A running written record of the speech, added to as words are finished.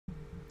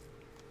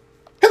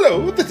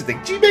Hello, this is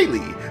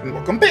Elly, and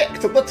welcome back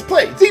to Let's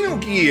Play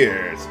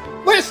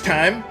Xenogears. Last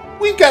time,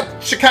 we got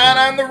Shakhan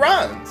on the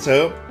run,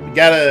 so we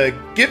gotta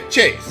give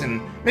chase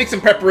and make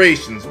some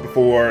preparations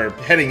before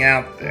heading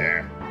out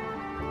there.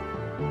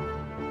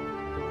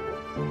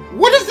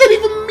 What does that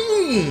even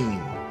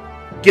mean?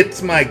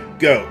 Gets my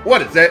goat.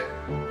 What is that?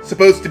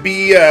 Supposed to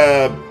be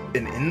an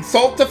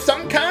insult of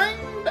some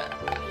kind?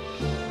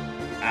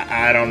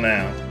 I don't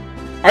know.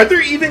 Are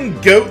there even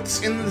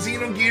goats in the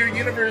Xenogears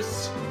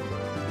universe?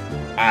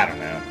 I don't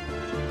know.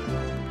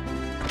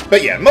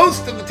 But yeah,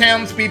 most of the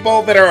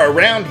townspeople that are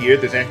around here,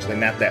 there's actually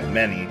not that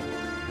many.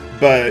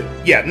 But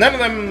yeah, none of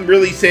them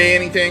really say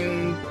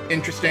anything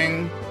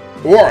interesting.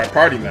 Or our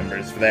party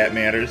members, for that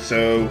matter,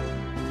 so...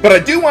 But I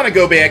do want to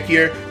go back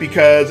here,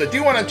 because I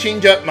do want to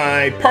change up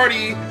my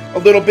party a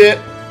little bit.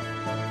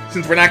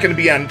 Since we're not going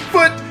to be on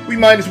foot, we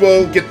might as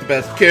well get the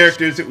best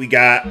characters that we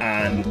got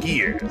on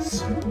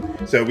gears.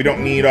 So we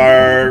don't need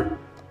our...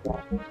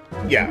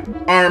 yeah,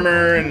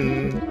 armor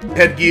and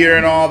headgear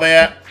and all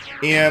that.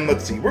 And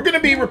let's see, we're going to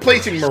be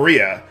replacing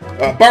Maria.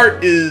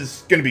 Bart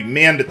is going to be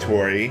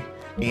mandatory.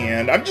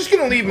 And I'm just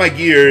going to leave my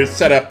gears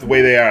set up the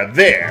way they are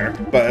there.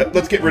 But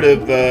let's get rid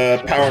of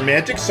the power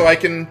magic so I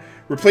can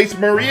replace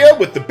Maria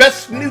with the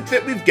best nuke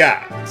that we've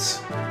got.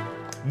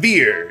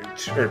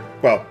 Vierge. Or,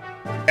 well,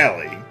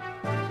 Elly.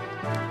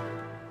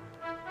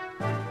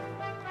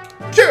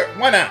 Sure,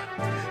 why not?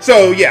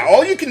 So, yeah,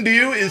 all you can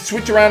do is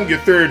switch around your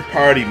third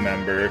party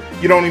member.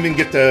 You don't even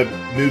get to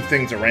move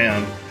things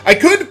around. I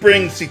could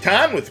bring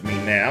Citan with me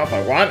now if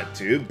I wanted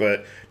to,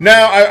 but no,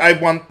 I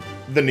want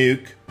the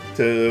nuke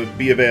to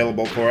be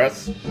available for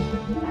us.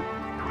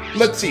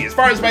 Let's see, as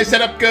far as my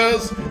setup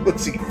goes,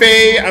 let's see,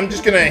 Faye, I'm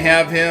just going to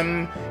have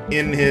him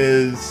in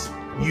his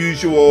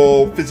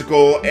usual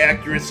physical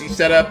accuracy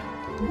setup.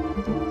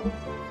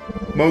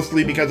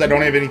 Mostly because I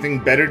don't have anything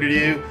better to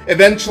do.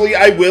 Eventually,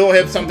 I will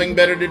have something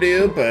better to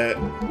do, but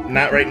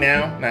not right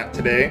now, not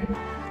today.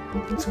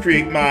 Let's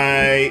create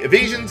my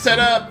evasion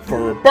setup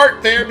for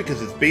Bart there, because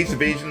his base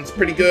evasion's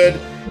pretty good.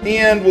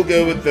 And we'll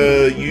go with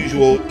the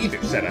usual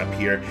ether setup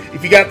here.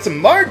 If you got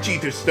some large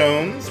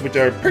EtherStones, which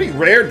are pretty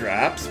rare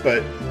drops,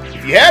 but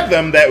if you have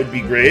them, that would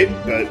be great,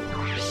 but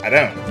I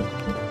don't.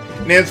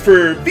 And as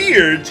for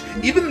Vierge,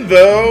 even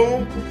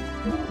though...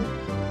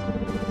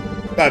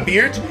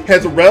 Vierge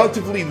has a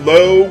relatively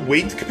low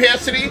weight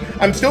capacity,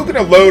 I'm still going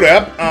to load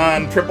up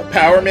on triple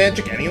power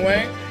magic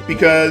anyway,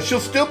 because she'll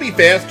still be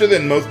faster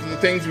than most of the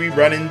things we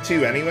run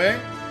into anyway.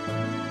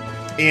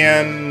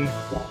 And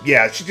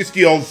yeah, she just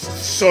deals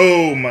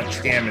so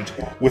much damage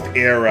with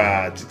air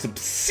rods. It's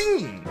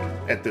obscene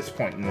at this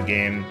point in the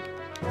game.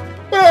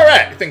 But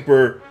alright, I think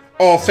we're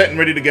all set and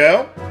ready to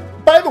go.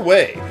 By the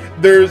way,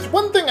 there's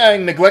one thing I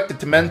neglected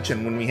to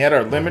mention when we had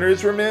our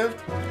limiters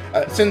removed.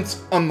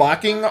 Since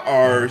unlocking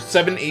our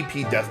 7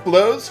 AP death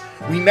blows,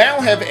 we now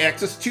have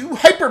access to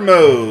hyper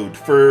mode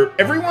for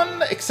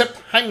everyone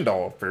except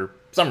Heimdall for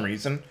some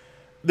reason.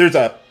 There's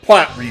a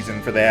plot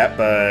reason for that,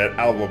 but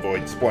I'll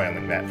avoid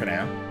spoiling that for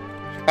now.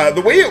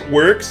 The way it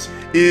works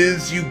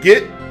is you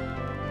get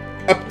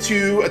up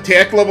to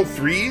attack level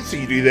 3, so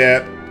you do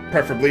that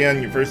preferably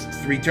on your first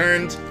 3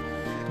 turns.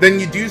 Then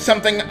you do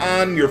something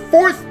on your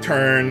 4th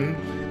turn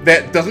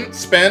that doesn't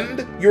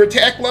spend your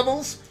attack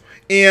levels,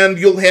 and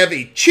you'll have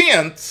a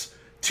chance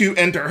to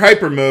enter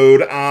hyper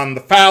mode on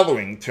the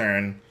following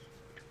turn.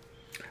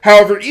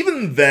 However,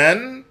 even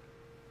then,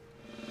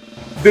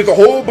 there's a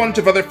whole bunch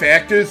of other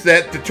factors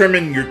that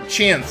determine your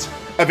chance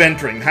of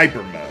entering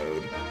hyper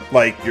mode,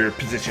 like your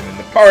position in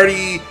the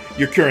party,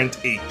 your current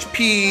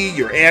HP,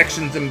 your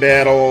actions in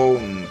battle,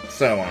 and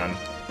so on.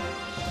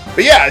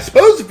 But yeah, I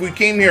suppose if we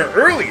came here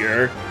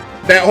earlier,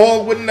 that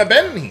hole wouldn't have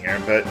been here,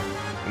 but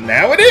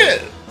now it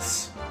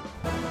is.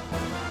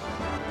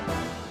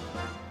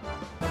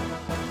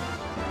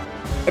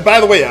 And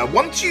by the way,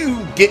 once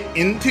you get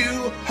into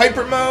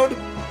hyper mode,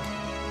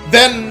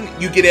 then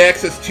you get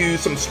access to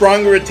some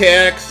stronger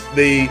attacks.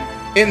 They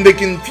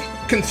can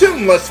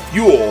consume less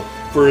fuel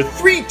for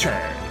 3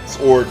 turns,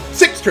 or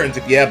 6 turns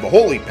if you have the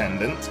Holy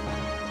Pendant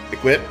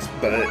equipped,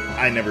 but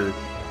I never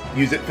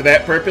use it for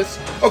that purpose.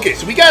 Okay,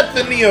 so we got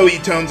the Neo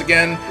E-Tones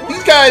again.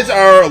 These guys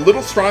are a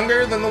little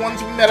stronger than the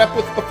ones we met up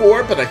with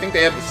before, but I think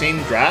they have the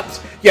same drops.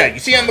 Yeah, you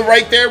see on the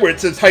right there where it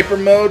says hyper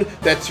mode?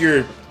 That's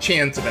your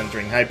chance of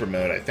entering hyper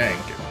mode, I think.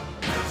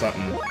 Or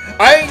something.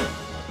 I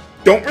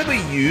don't really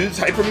use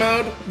hyper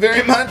mode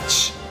very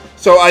much,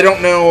 so I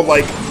don't know,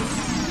 like,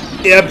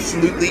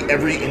 absolutely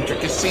every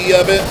intricacy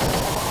of it.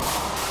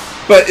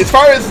 But as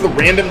far as the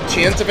random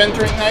chance of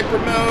entering hyper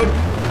mode...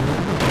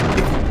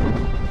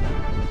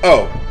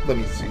 Oh, let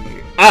me see.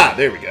 Ah,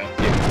 there we go.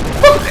 Yeah.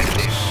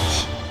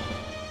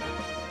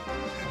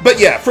 But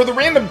yeah, for the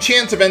random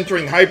chance of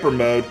entering hyper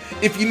mode,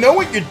 if you know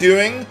what you're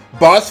doing,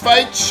 boss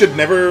fights should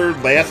never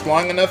last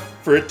long enough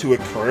for it to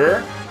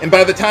occur. And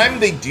by the time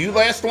they do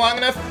last long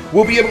enough,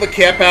 we'll be able to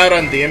cap out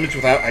on damage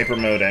without hyper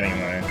mode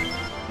anyway.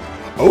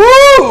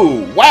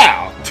 Ooh,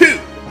 wow, two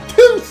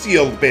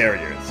sealed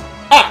barriers.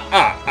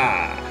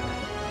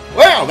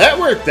 Well, that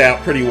worked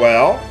out pretty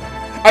well.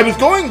 I was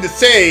going to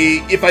say,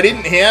 if I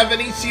didn't have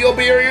any seal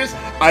barriers,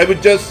 I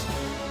would just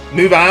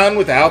move on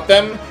without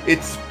them.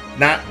 It's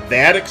not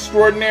that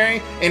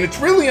extraordinary, and it's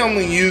really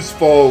only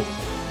useful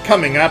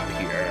coming up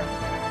here.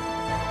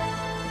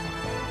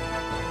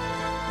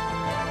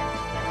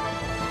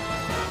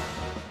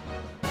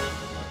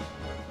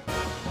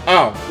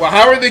 Oh, well,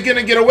 how are they going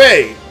to get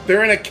away?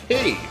 They're in a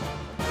cave.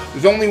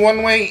 There's only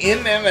one way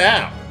in and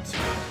out.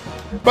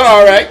 But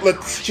alright,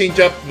 let's change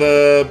up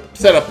the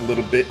setup a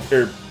little bit.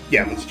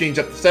 Yeah, let's change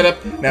up the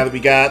setup now that we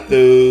got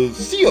those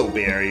seal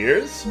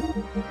barriers.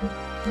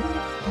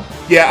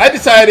 Yeah, I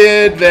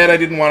decided that I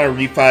didn't want to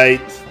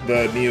refight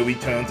the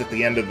Neo-Etones at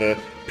the end of the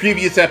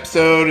previous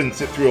episode and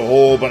sit through a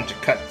whole bunch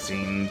of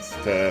cutscenes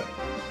to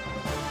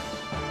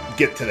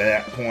get to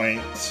that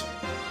point.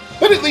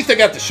 But at least I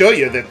got to show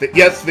you that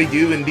yes, they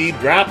do indeed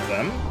drop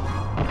them.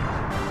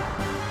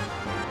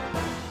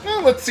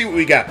 Well, let's see what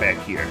we got back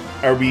here.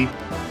 Are we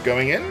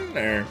going in?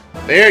 Or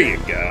there you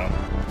go.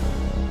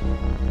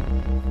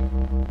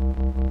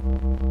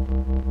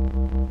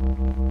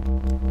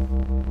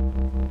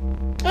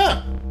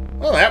 Ah,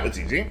 well, that was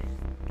easy.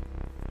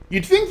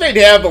 You'd think they'd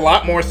have a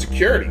lot more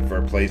security for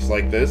a place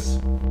like this.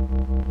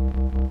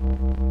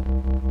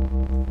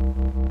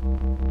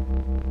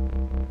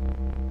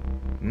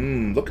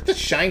 Look at the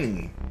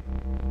shiny.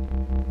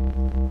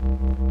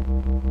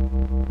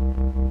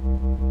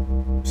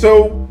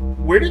 So,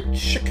 where did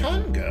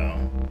Shakhan go?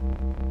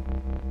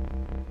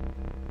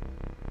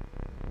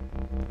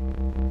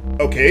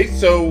 Okay,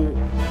 so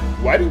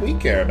why do we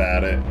care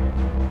about it?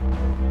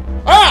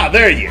 Ah,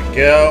 there you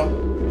go.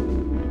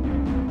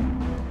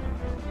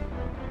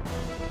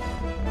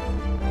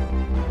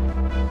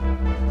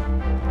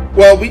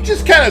 Well, we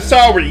just kind of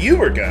saw where you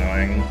were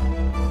going.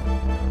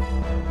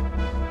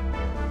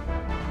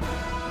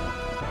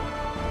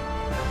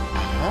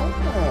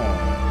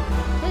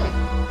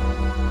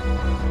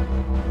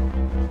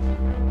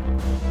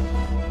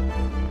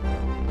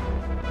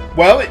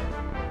 Well, it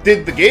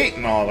did the gate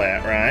and all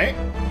that, right?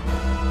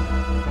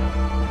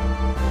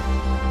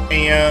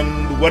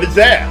 And what is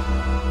that?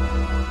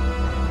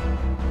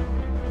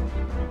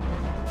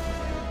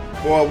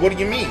 Well, what do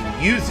you mean,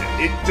 use it?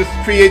 It just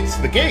creates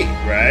the gate,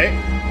 right?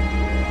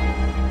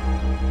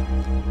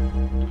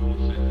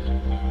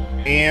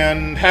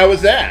 And how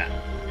is that?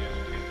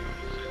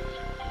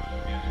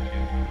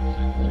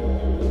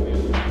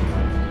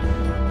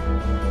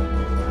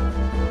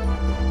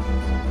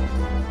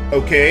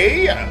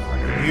 Okay,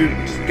 you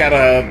just got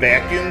a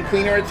vacuum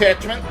cleaner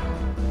attachment?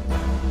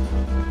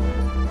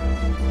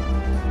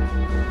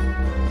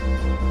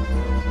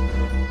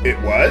 It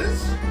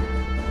was?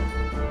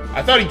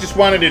 I thought he just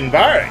wanted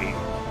Andvari.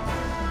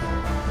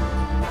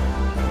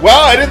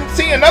 Well, I didn't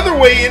see another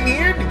way in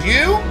here, did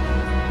you?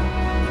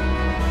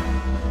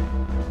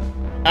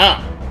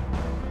 Ah.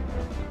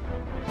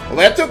 Well,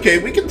 that's okay.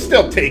 We can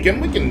still take him.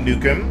 We can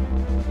nuke him.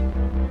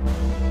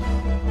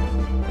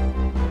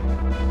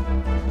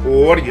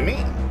 What do you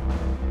mean?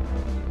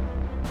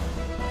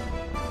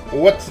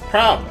 What's the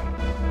problem?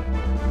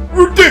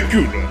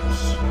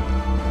 Ridiculous!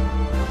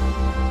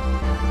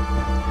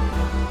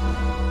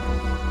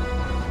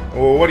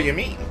 Well, what do you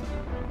mean?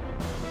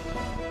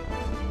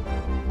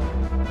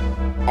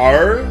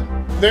 Are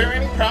there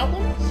any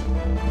problems?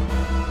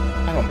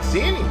 I don't see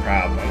any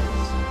problems.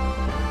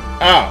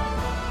 Oh.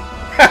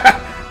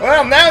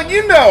 Well, now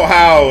you know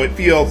how it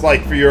feels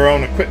like for your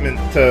own equipment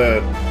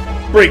to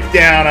break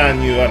down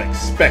on you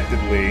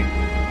unexpectedly.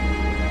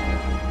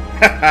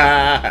 Ha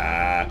ha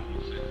ha.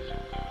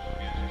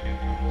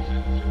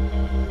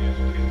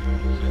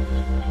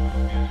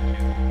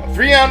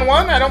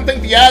 3-on-1? I don't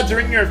think the odds are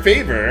in your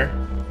favor.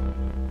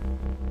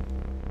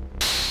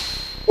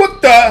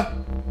 What the?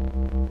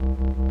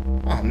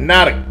 Oh,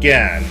 not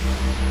again.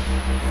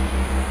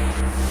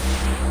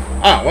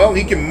 Ah, well,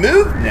 he can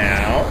move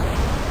now.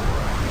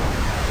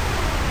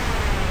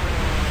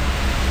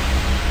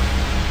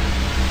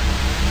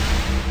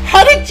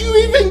 How did you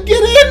even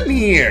get in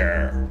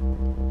here?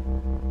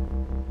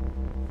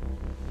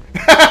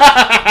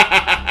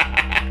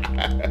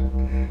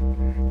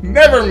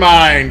 Never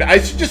mind. I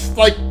should just,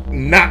 like,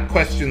 not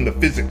question the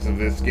physics of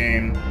this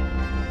game.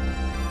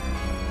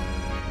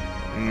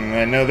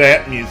 I know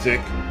that music.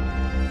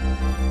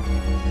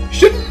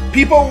 Shouldn't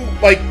people,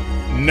 like,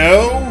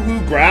 know who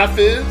Graf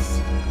is?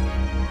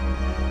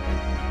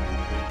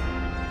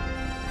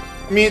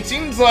 I mean, it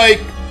seems like...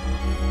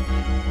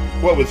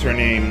 What was her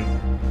name?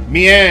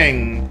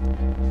 Miang.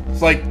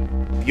 It's like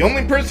the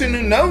only person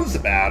who knows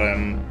about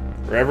him,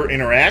 or ever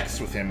interacts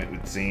with him, it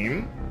would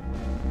seem.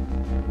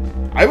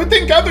 I would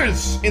think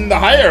others in the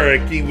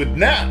hierarchy would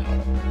know.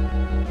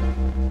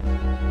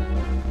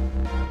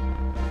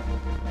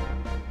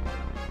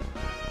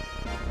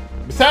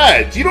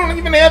 Besides, you don't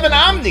even have an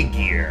Omni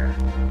gear.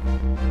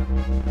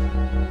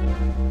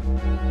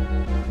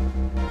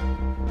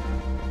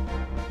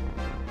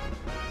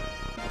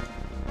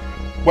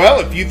 Well,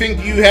 if you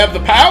think you have the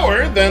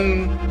power,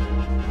 then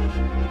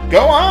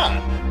go on.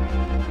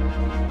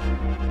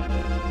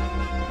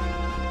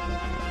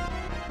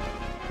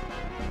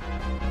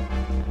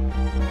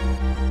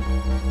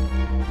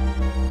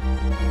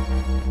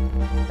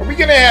 we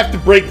gonna have to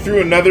break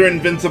through another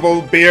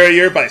invincible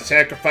barrier by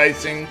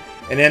sacrificing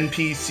an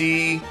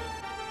NPC?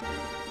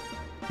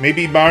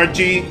 Maybe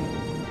Margie?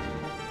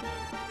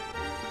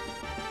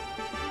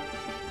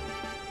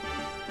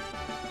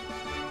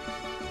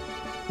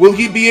 Will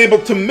he be able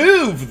to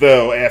move,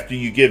 though, after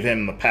you give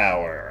him the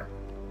power?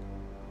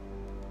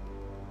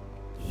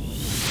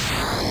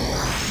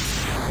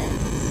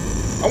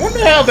 I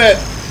wonder how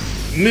that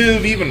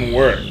move even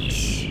works.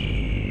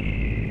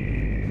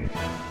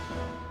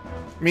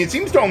 I mean, it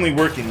seems to only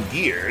work in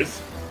Gears.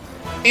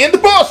 And the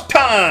boss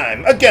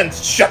time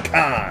against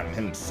Shakhan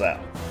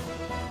himself.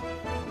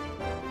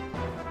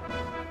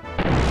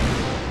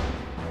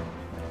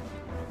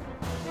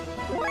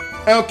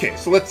 Okay,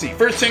 so let's see.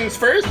 First things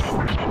first.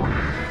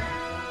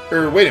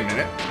 Or, wait a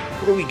minute.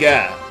 What do we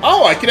got?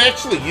 Oh, I could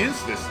actually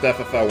use this stuff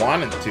if I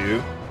wanted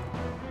to.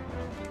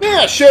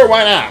 Yeah, sure,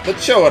 why not?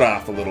 Let's show it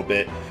off a little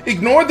bit.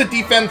 Ignore the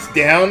defense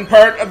down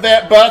part of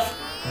that buff.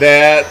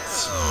 That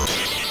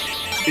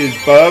is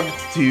bugged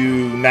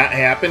to not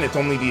happen. It's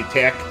only the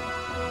attack.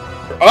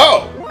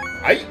 Oh!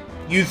 I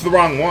used the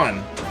wrong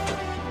one.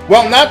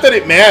 Well, not that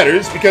it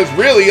matters, because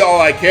really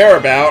all I care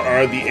about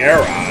are the air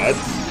rods.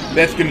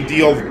 That's going to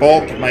deal the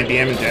bulk of my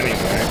damage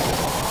anyway.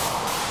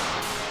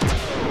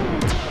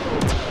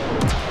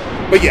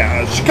 But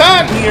yeah,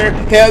 Shakhan here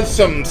has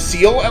some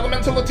seal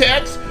elemental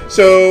attacks,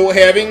 so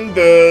having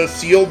the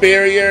seal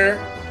barrier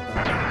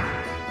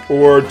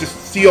or just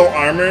seal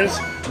armors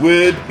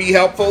would be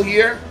helpful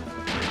here.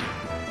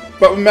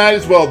 But we might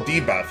as well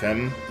debuff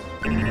him.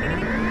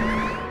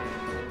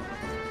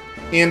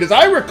 And as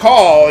I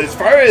recall, as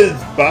far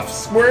as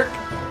buffs work,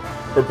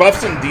 or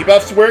buffs and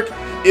debuffs work,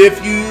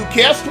 if you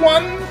cast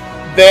one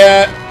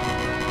that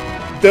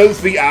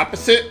does the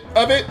opposite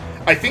of it,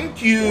 I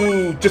think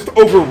you just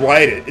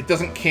override it. It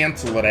doesn't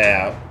cancel it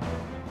out.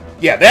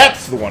 Yeah,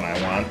 that's the one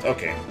I want.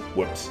 Okay,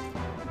 whoops.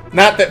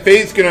 Not that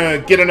Faye's gonna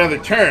get another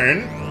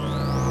turn.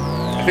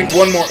 I think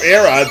one more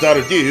air odds ought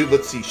to do.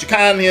 Let's see.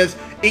 Shakhan has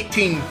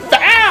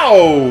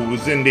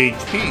 18,000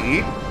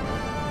 HP.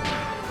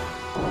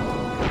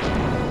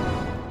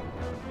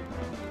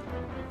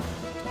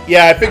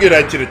 Yeah, I figured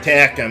I should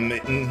attack him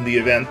in the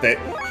event that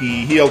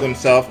he healed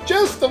himself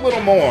just a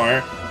little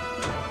more.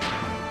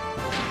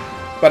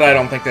 But I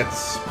don't think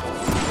that's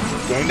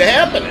going to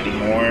happen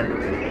anymore.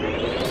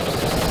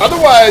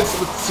 Otherwise,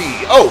 let's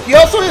see. Oh, he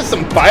also has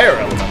some fire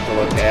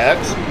elemental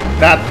attacks.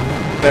 Not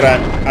that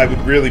I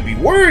would really be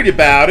worried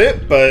about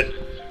it, but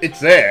it's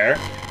there.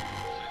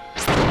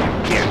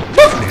 Yeah,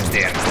 look at this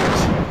damage.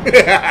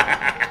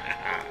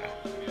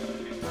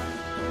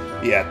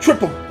 Yeah,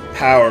 triple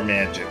power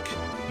magic.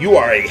 You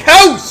are a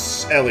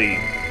house, Elly!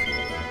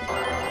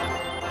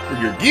 Or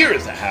your gear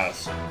is a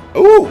house.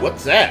 Ooh,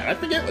 what's that? I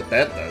forget what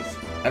that does.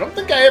 I don't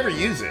think I ever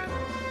use it.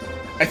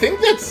 I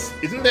think that's...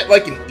 Isn't that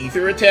like an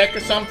ether attack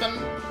or something?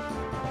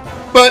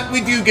 But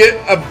we do get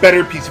a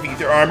better piece of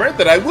ether armor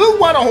that I will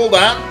want to hold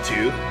on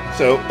to.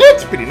 So,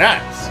 that's pretty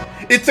nice.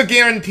 It's a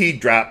guaranteed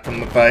drop from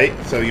the fight,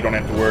 so you don't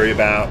have to worry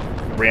about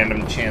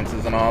random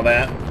chances and all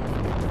that.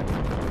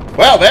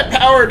 Well, that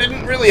power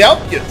didn't really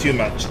help you too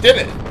much, did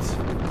it?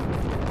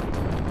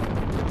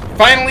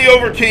 Finally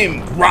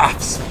overcame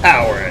Groff's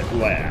power at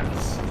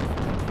last.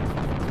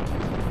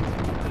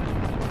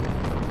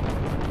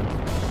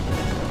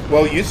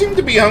 Well, you seem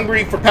to be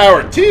hungry for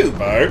power too,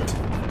 Bart.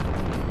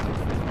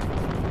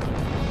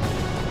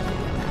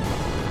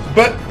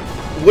 But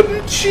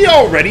wouldn't she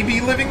already be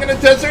living in a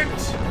desert?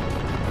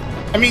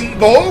 I mean,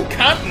 the whole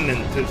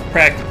continent is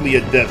practically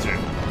a desert.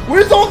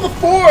 Where's all the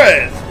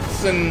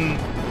forests and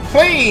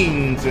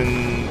plains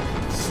and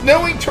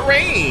snowy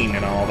terrain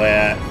and all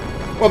that?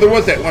 Well, there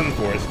was that one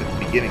forest at the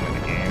beginning of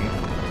the game.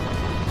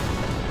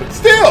 But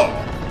still!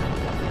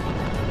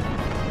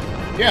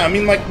 Yeah, I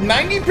mean, like,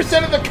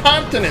 90% of the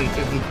continent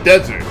is a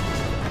desert.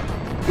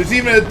 There's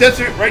even a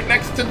desert right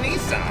next to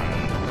Nissan.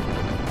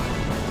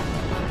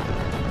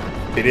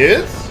 It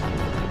is?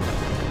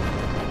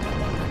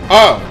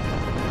 Oh.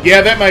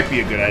 Yeah, that might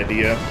be a good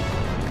idea.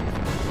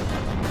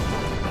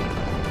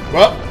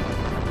 Well,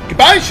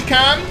 goodbye,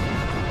 Shakhan!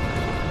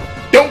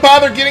 Don't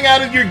bother getting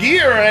out of your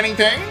gear or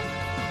anything.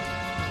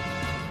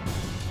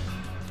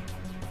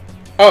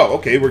 Oh,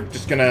 okay, we're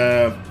just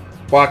gonna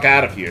walk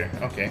out of here.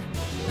 Okay,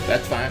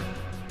 that's fine.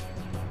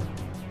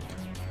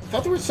 I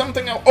thought there was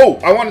something else. Oh,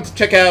 I wanted to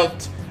check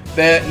out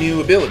that new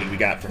ability we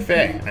got for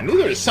Faye. I knew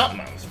there was something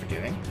I was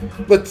forgetting.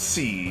 Let's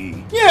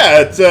see.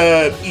 Yeah, it's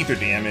ether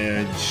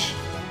damage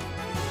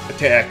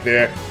attack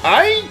there.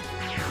 I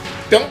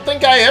don't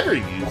think I ever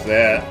use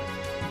that.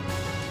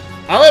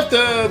 I'll have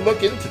to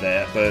look into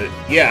that, but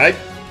yeah, I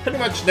pretty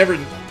much never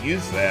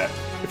use that.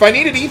 If I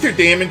needed ether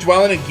damage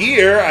while in a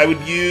gear, I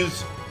would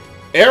use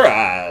air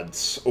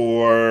odds,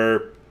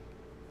 or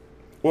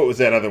what was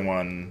that other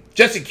one?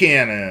 Jesse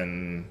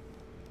Cannon,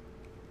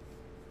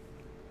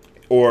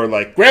 or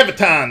like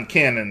Graviton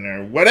Cannon,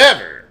 or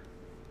whatever.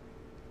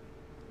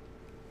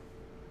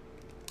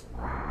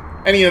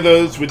 Any of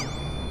those would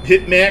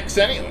hit max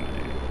anyway.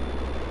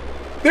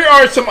 There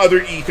are some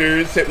other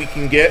ethers that we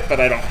can get, but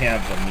I don't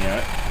have them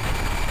yet.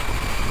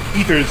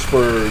 Ethers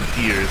for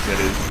gears, that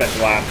is.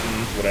 Special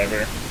options,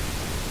 whatever.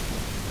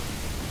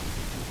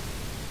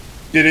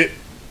 Did it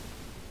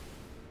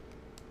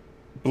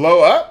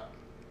blow up?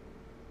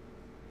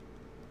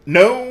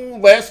 No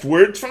last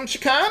words from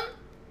Shakhan?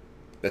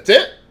 That's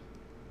it?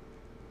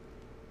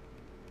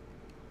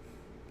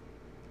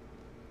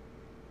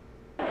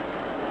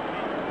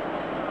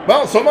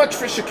 Well, so much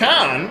for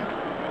Shakhan.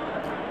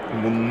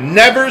 We'll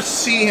never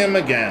see him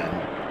again.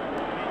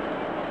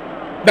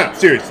 No,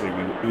 seriously,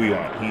 we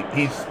won't.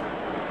 He's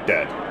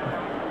dead.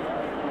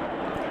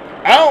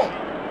 Oh,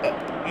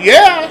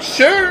 yeah,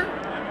 sure.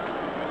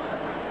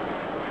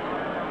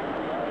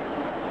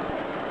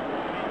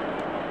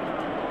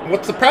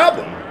 What's the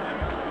problem?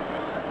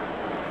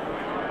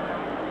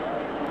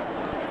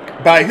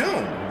 By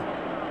whom?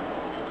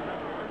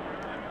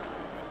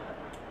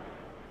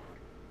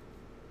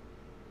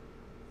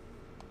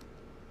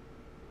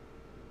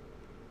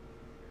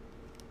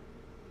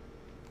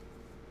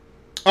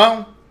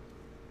 Oh.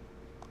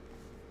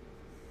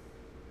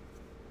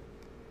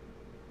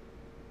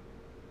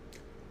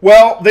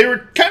 Well, they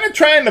were kind of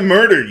trying to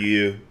murder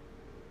you.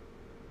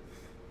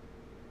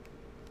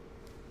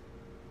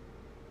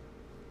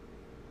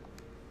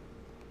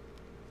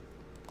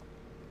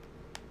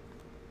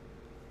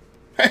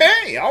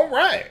 Hey, all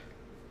right.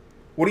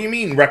 What do you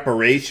mean,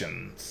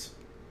 reparations?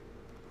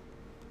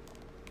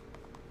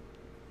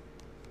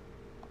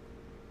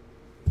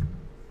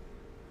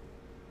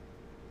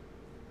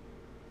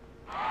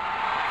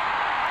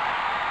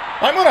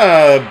 I'm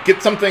gonna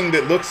get something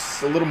that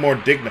looks a little more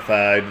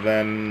dignified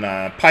than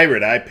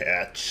Pirate Eye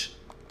Patch.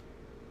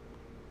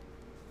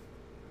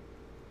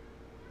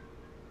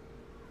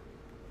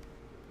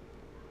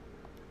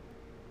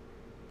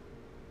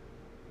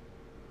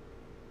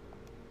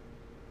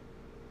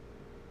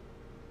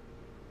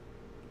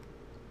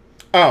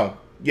 Oh,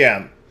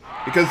 yeah,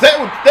 because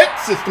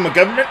that system of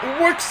government would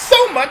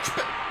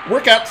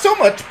work out so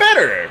much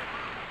better.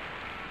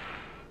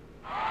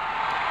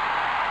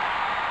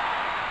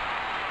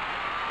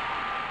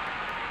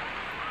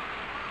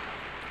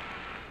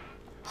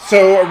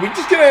 So, are we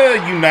just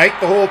gonna unite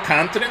the whole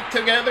continent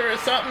together or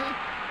something?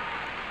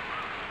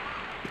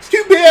 It's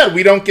too bad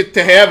we don't get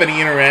to have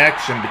any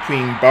interaction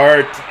between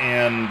Bart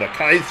and the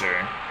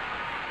Kaiser.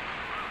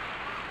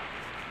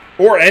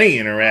 Or any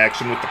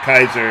interaction with the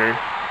Kaiser.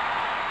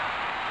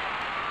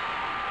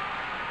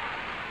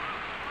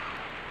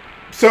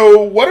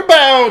 So, what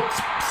about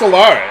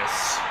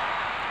Solaris?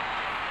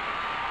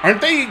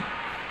 Aren't they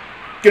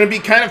gonna be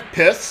kind of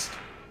pissed?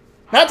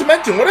 Not to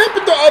mention, what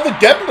happened to all the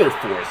GWhip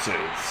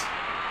forces?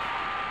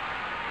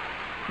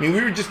 I mean,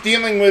 we were just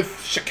dealing with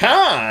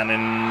Shakhan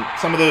and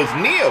some of those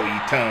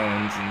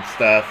Neo-E-tones and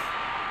stuff.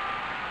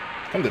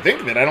 Come to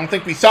think of it, I don't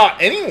think we saw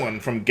anyone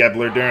from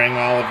GWhip during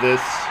all of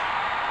this.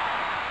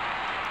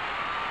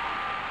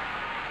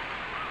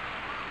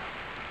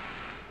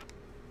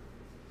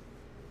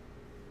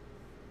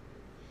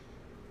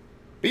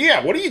 But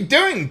yeah, what are you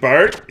doing,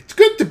 Bart? It's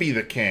good to be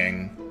the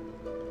king.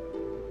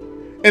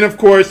 And of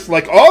course,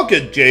 like all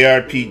good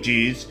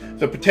JRPGs,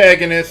 the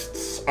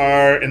protagonists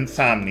are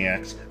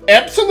insomniacs.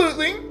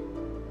 Absolutely.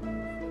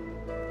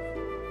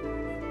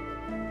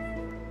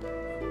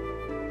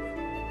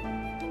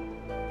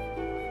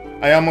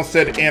 I almost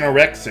said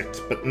anorexics,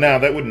 but no,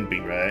 that wouldn't be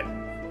right.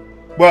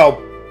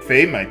 Well,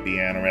 Faye might be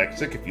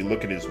anorexic if you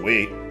look at his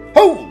weight.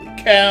 Holy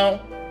cow!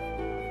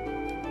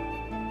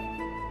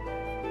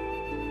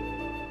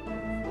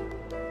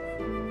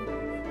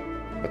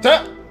 What's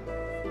up?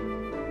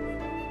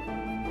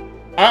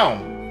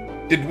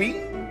 Oh, did we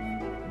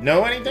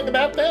know anything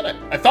about that?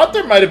 I thought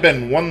there might have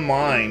been one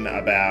line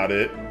about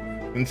it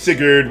when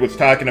Sigurd was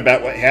talking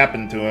about what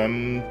happened to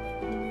him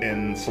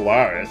in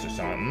Solaris or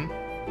something.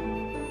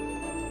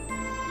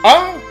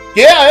 Oh,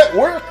 yeah, it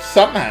worked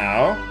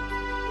somehow.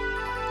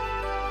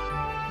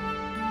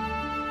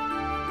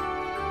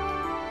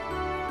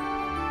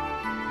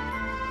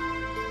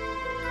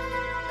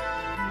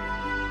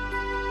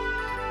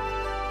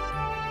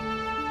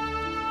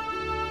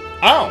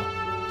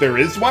 Oh, there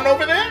is one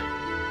over there?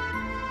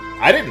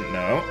 I didn't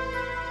know.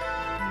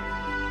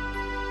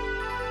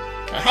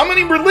 How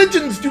many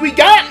religions do we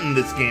got in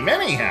this game,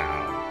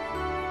 anyhow?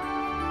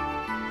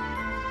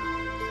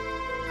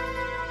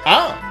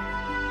 Oh.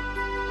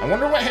 I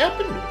wonder what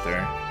happened with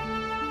her.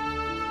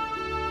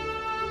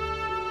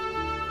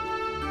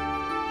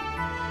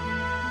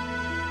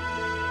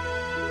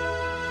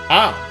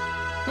 Oh.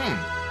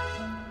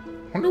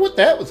 Wonder what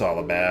that was all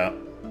about.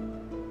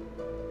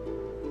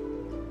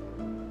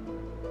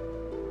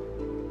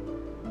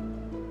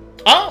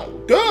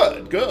 Oh,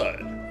 good,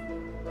 good.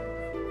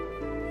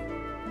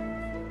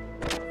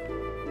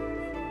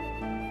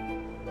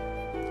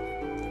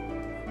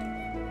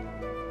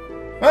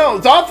 Well,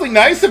 it's awfully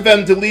nice of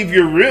them to leave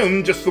your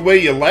room just the way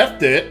you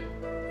left it.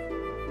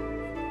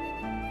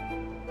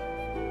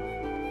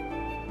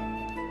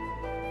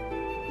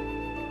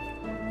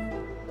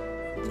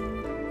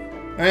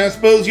 I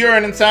suppose you're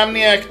an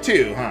insomniac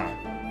too, huh?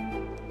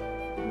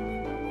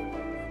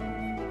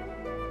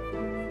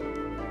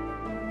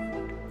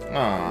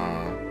 Aww.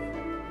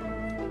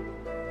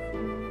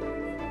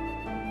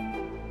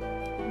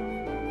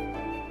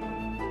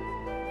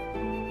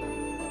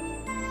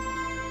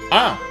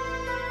 Ah.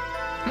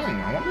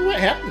 I wonder what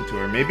happened to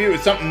her. Maybe it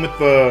was something with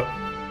the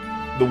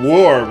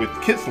war with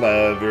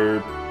Kislev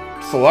or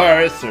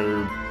Solaris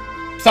or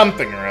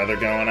something or other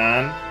going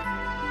on.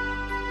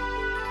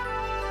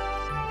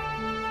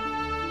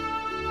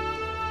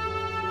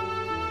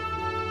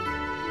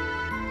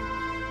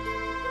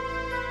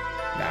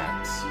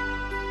 Nuts.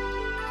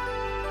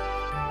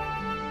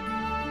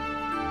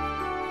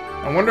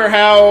 I wonder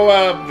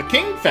how the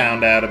king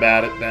found out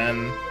about it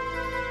then.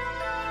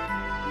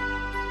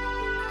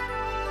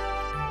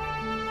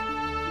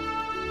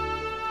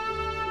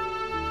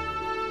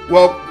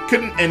 Well,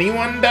 couldn't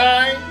anyone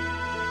die?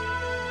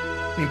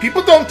 I mean,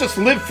 people don't just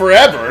live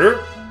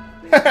forever.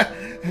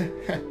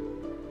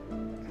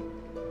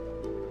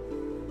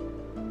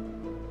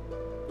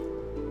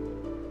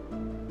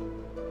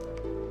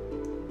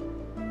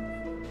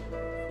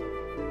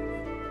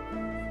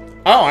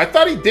 Oh, I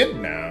thought he did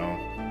know.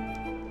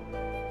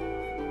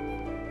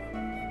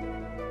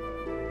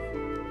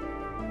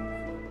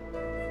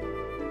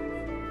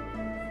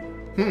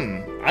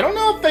 I don't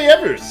know if they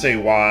ever say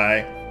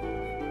why.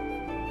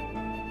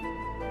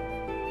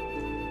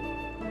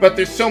 But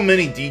there's so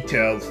many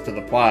details to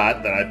the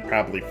plot that I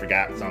probably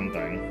forgot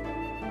something.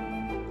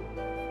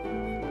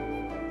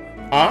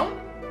 Huh?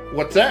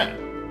 What's that?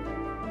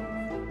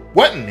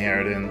 What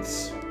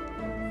inheritance?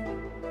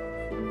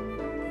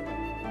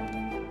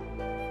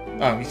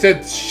 Oh, he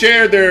said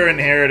share their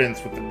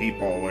inheritance with the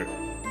people or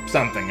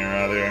something or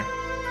other.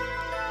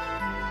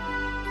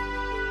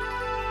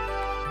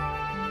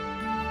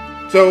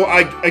 So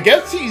I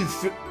guess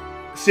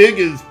Sig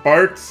is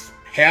Bart's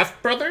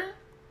half-brother?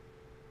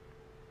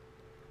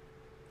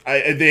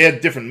 They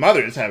had different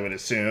mothers, I would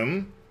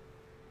assume.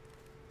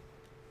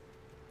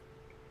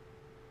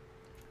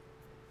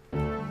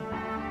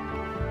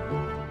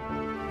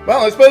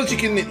 Well, I suppose you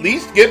can at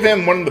least give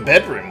him one of the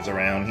bedrooms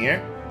around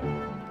here.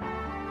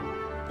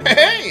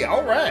 Hey,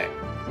 alright.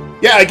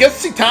 Yeah, I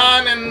guess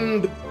Citan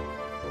and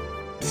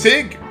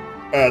Sig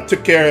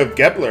took care of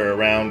Gebler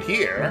around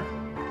here.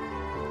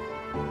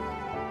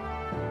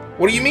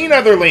 What do you mean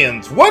other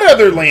lands? What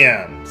other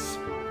lands?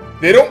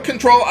 They don't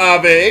control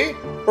Ave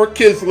or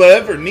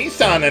Kislev or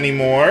Nissan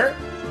anymore.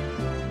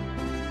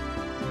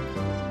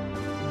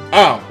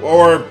 Oh,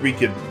 or we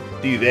could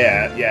do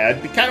that. Yeah,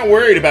 I'd be kind of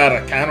worried about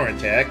a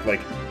counterattack, like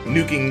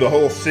nuking the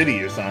whole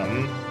city or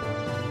something.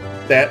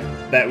 That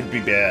would be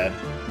bad.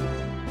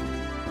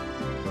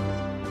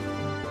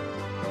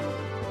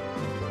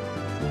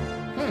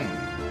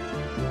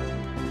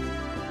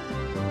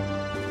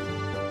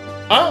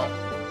 Oh.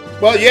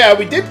 Well, yeah,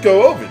 we did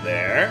go over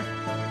there.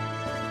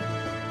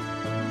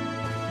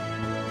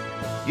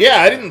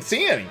 Yeah, I didn't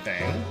see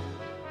anything.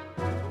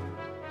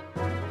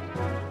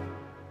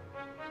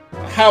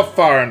 How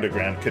far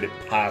underground could it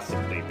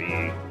possibly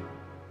be?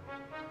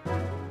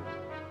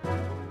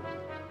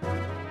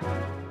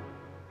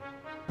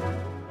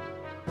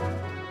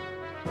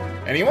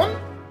 Anyone?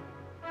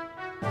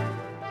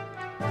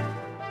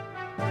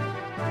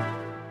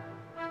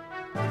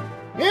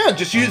 Yeah,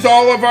 just use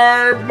all of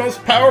our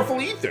most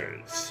powerful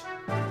ethers.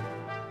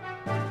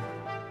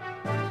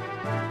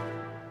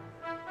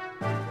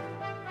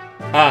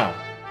 Ah.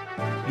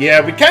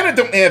 Yeah, we kind of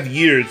don't have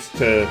years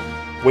to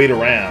wait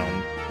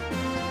around.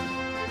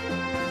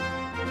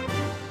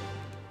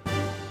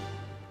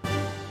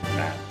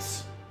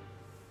 Nuts.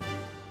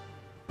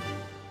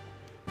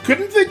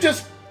 Couldn't they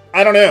just,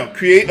 I don't know,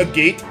 create a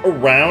gate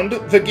around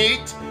the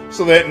gate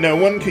so that no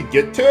one could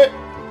get to it?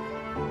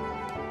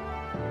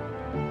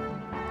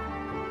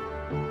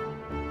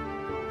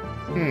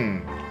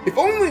 If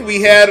only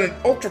we had an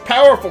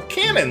ultra-powerful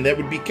cannon that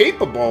would be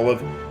capable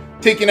of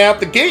taking out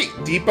the gate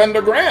deep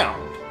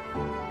underground.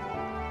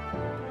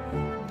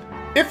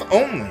 If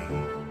only.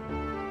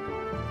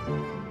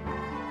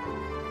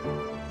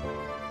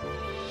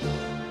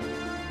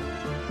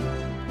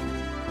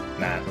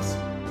 Nuts.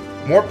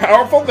 More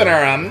powerful than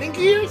our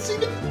Omni-Gears,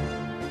 even?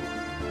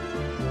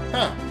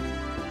 Huh.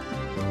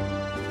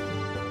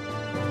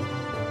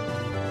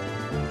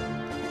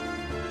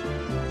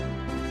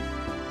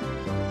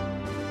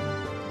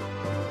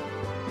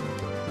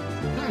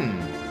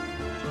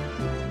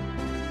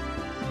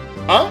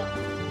 Huh?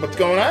 What's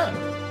going on?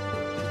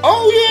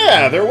 Oh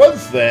yeah, there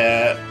was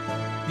that.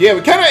 Yeah,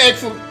 we kind of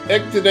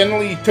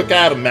accidentally took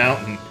out a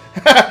mountain.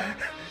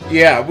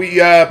 Yeah, we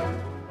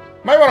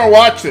might want to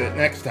watch it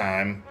next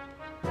time.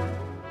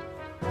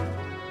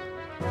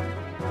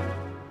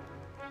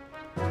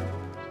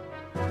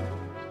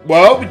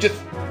 Well, we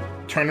just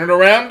turn it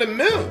around and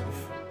move.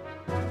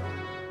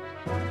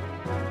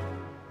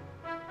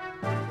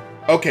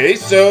 Okay,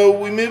 so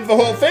we move the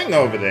whole thing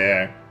over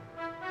there.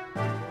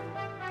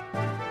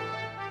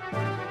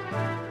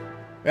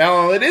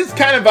 Well, it is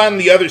kind of on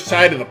the other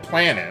side of the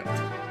planet.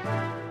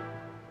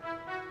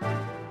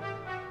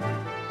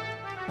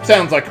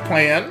 Sounds like a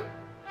plan.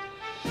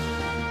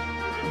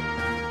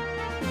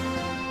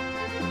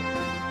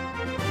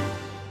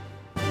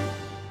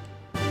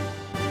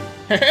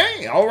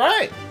 Hey,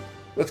 alright.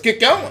 Let's get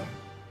going.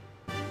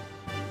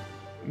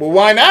 Well,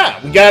 why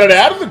not? We got it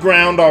out of the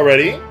ground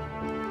already.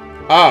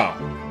 Oh.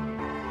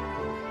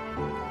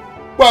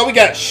 Well, we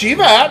got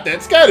Shiva.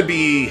 That's got to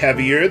be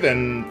heavier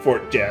than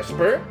Fort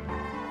Jasper.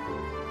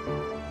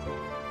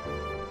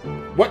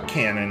 What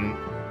cannon?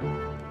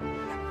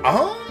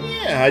 Oh,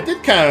 yeah, I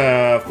did kind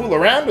of fool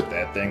around with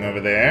that thing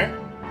over there.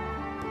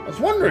 I was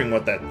wondering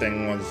what that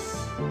thing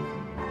was.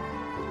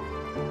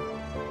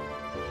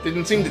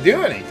 Didn't seem to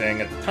do anything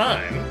at the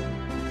time.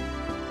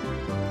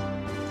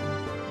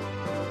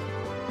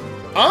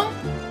 Oh,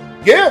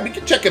 yeah, we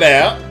can check it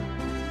out.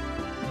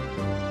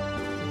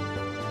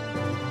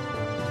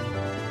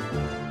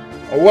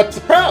 Well, what's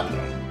the problem?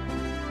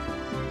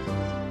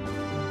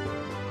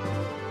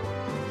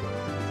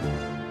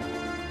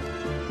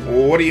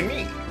 Well, what do you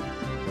mean?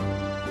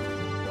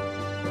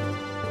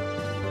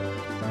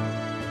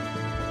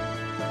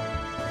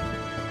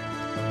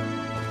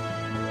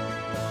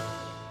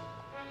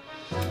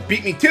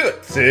 Beat me to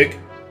it, Sig.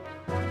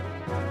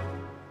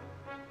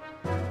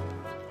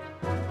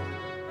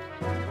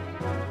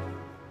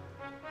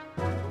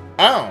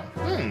 Oh,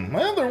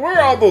 well, there were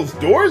all those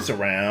doors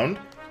around,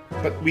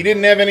 but we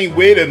didn't have any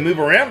way to move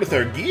around with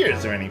our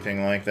gears or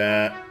anything like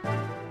that.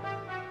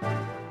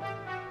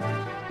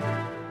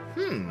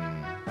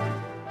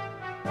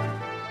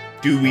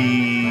 Do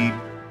we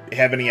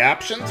have any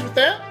options with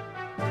that?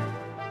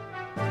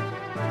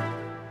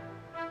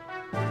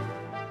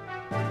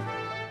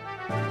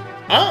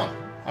 Oh,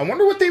 I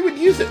wonder what they would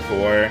use it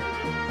for.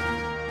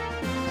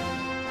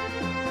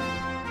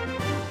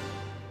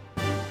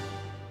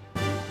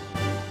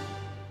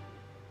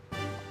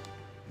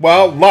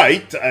 Well,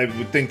 light. I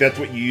would think that's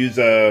what you use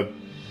a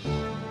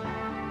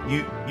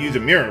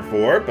mirror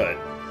for, but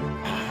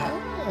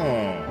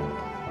oh.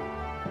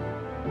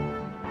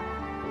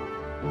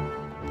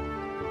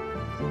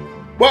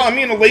 Well, I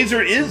mean, a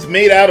laser is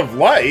made out of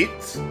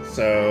light,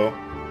 so.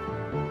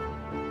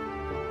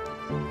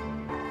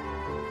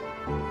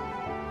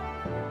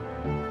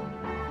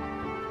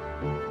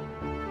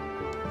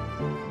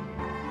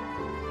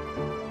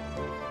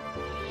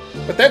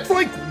 But that's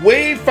like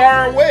way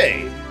far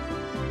away.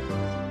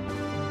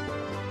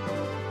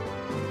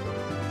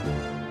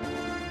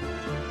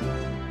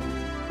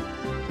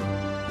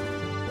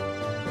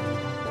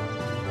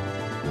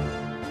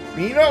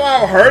 You know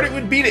how hard it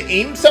would be to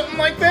aim something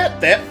like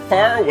that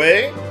far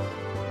away?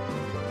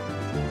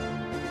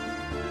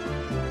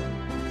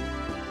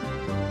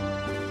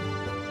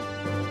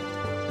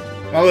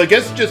 Well, I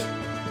guess just,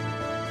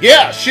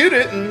 yeah, shoot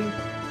it and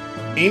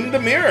aim the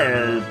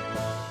mirror.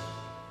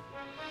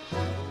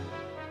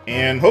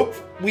 And hope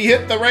we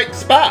hit the right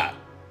spot.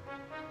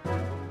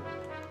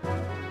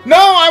 No,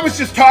 I was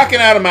just talking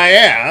out of my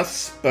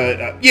ass,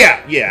 but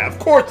yeah, of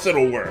course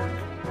it'll work.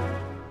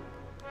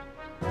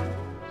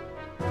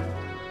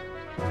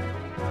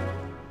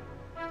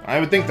 I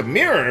would think the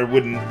mirror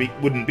wouldn't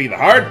be the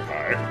hard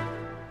part.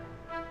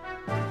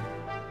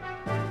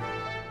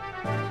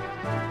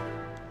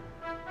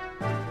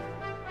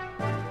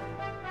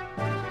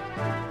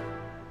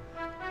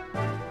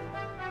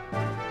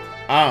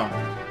 Oh.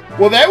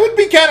 Well, that would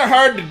be kind of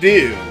hard to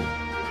do.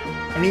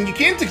 I mean, you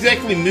can't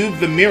exactly move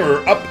the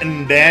mirror up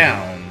and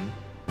down.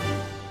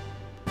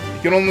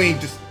 You can only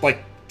just,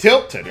 like,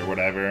 tilt it or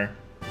whatever.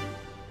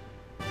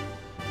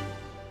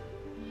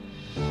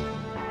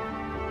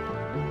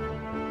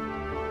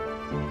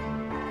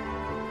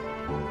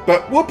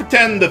 But we'll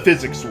pretend the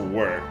physics will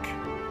work.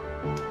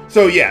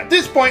 So yeah, at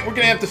this point we're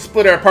going to have to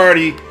split our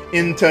party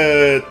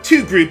into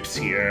two groups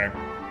here.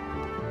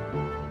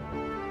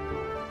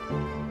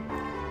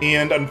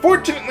 And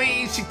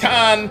unfortunately,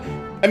 Shakhan,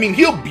 I mean,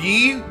 he'll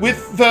be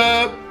with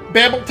the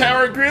Babel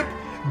Tower group,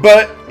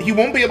 but he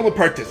won't be able to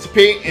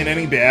participate in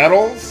any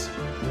battles.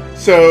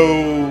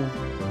 So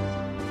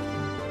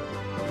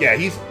yeah,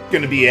 he's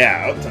going to be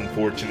out,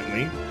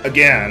 unfortunately.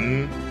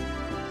 Again.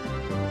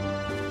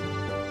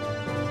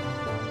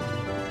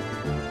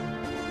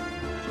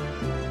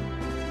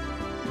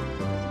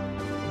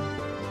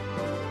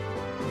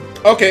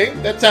 Okay,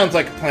 that sounds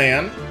like a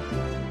plan.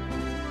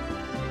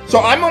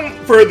 So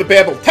for the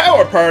Babel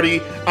Tower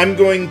party, I'm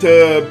going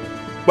to,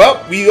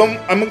 well,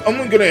 I'm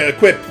only going to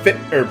equip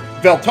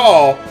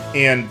Weltall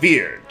and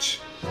Vierge.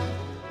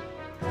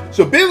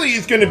 So Billy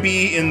is going to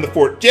be in the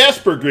Fort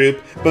Jasper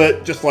group,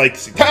 but just like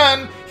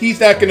Shakhan, he's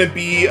not going to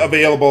be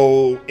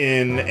available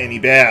in any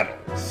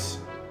battles.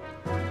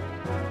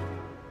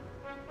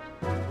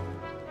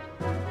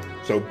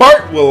 So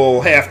Bart will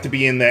have to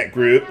be in that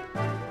group.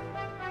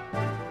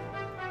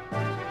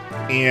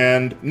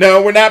 And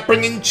no, we're not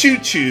bringing Choo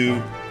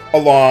Choo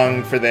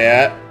along for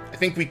that. I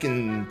think we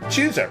can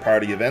choose our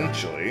party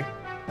eventually.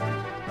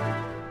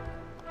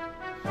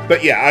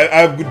 But yeah,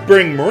 I would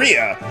bring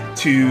Maria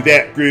to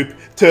that group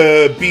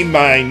to be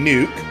my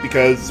nuke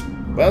because,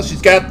 well, I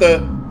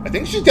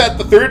think she's got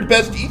the third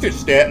best ether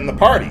stat in the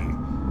party.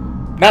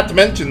 Not to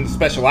mention the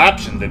special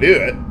option to do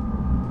it.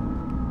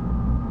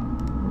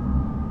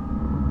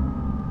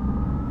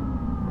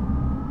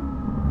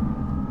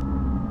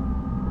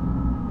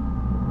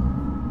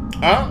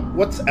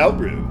 What's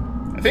Elbrew?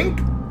 I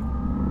think,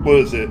 what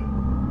was it?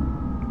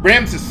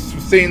 Ramses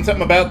was saying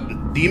something about the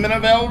Demon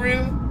of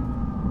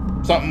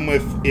Elru? Something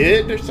with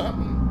id or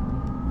something?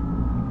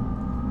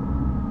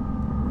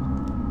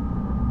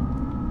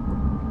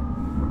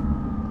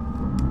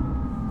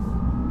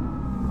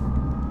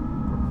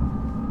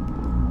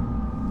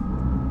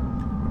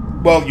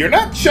 Well, you're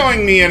not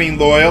showing me any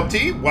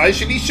loyalty. Why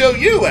should he show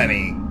you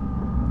any?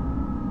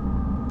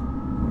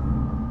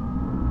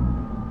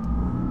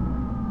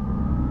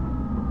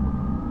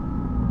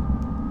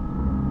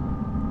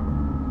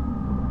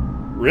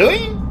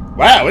 Really?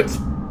 Wow, it's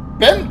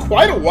been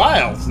quite a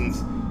while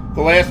since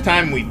the last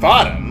time we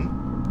fought him.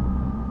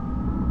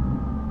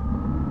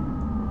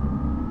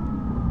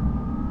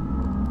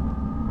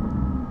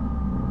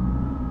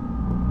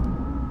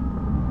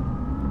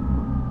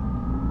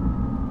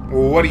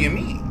 Well, what do you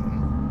mean?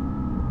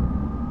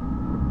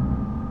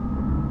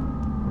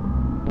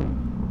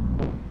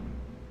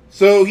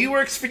 So he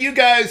works for you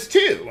guys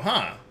too,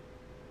 huh?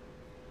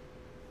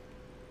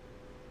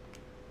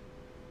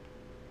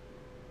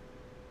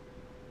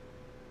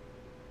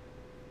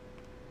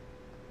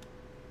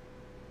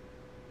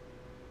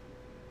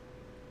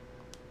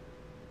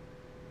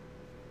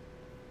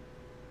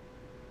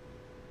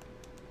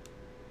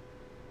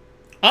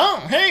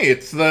 Oh, hey,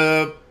 it's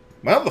the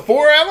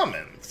 4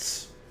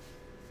 elements.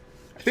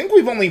 I think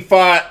we've only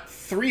fought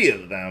 3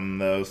 of them,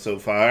 though, so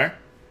far.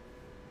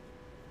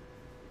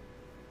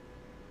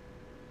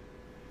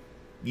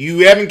 You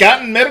haven't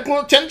gotten medical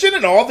attention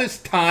in all this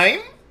time?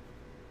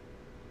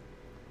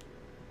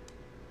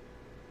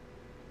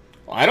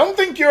 Well, I don't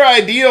think your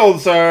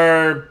ideals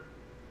are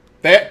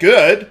that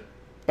good,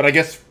 but I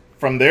guess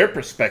from their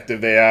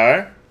perspective they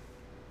are.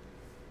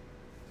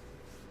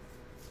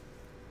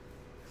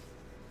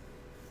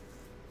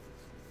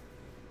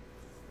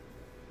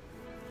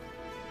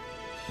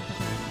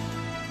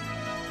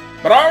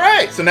 But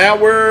alright, so now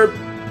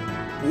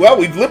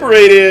we've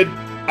liberated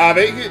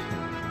Ave.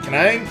 Can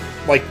I,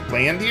 like,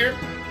 land here?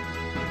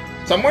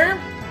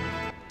 Somewhere?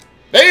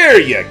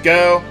 There you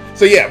go.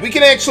 So yeah, we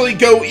can actually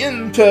go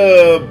into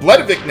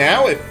Bloodvik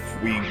now if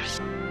we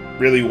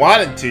really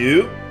wanted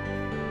to.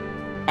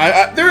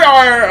 There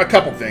are a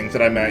couple things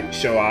that I might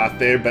show off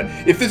there, but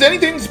if there's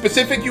anything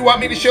specific you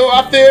want me to show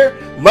off there,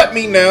 let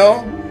me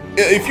know.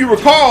 If you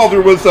recall,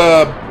 there was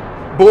a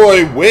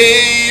boy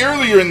way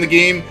earlier in the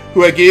game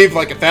who I gave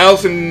like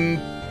 1,000,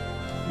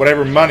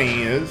 whatever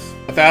money is,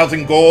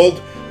 1,000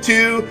 gold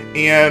to,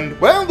 and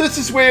well, this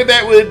is where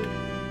that would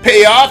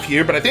pay off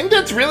here, but I think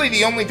that's really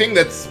the only thing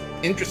that's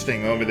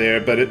interesting over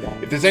there. But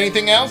if there's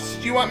anything else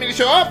you want me to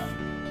show off,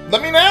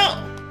 let me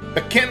know.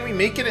 But can we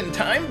make it in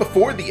time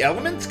before the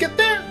elements get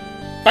there?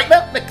 Find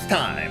out next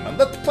time on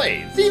Let's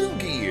Play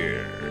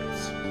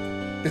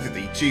Xenogears. This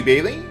is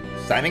Elly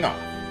signing off.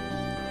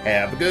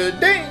 Have a good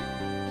day.